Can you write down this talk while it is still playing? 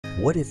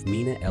What if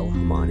Mina El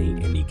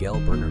Hammani and Miguel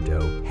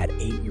Bernardeau had an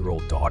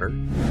 8-year-old daughter?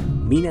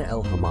 Mina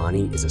El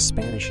Hammani is a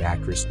Spanish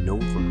actress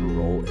known for her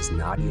role as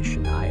Nadia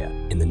Shania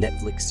in the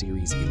Netflix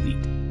series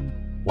Elite,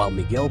 while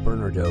Miguel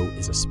Bernardeau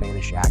is a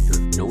Spanish actor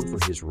known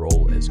for his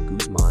role as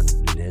Guzman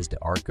Núñez de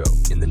Arco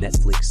in the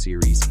Netflix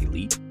series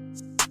Elite.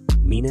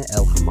 Mina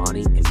El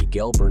Hammani and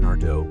Miguel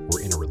Bernardeau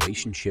were in a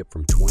relationship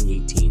from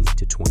 2018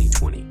 to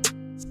 2020.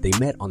 They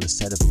met on the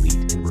set of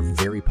Elite and were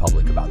very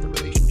public about the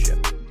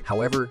relationship.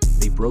 However,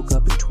 they broke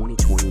up in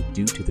 2020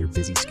 due to their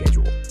busy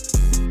schedule.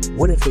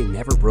 What if they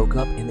never broke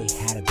up and they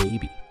had a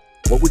baby?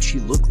 What would she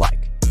look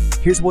like?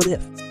 Here's What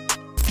If.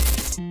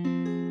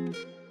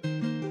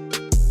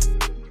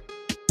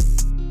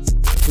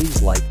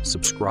 Please like,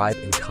 subscribe,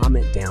 and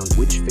comment down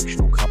which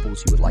fictional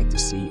couples you would like to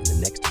see in the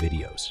next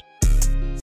videos.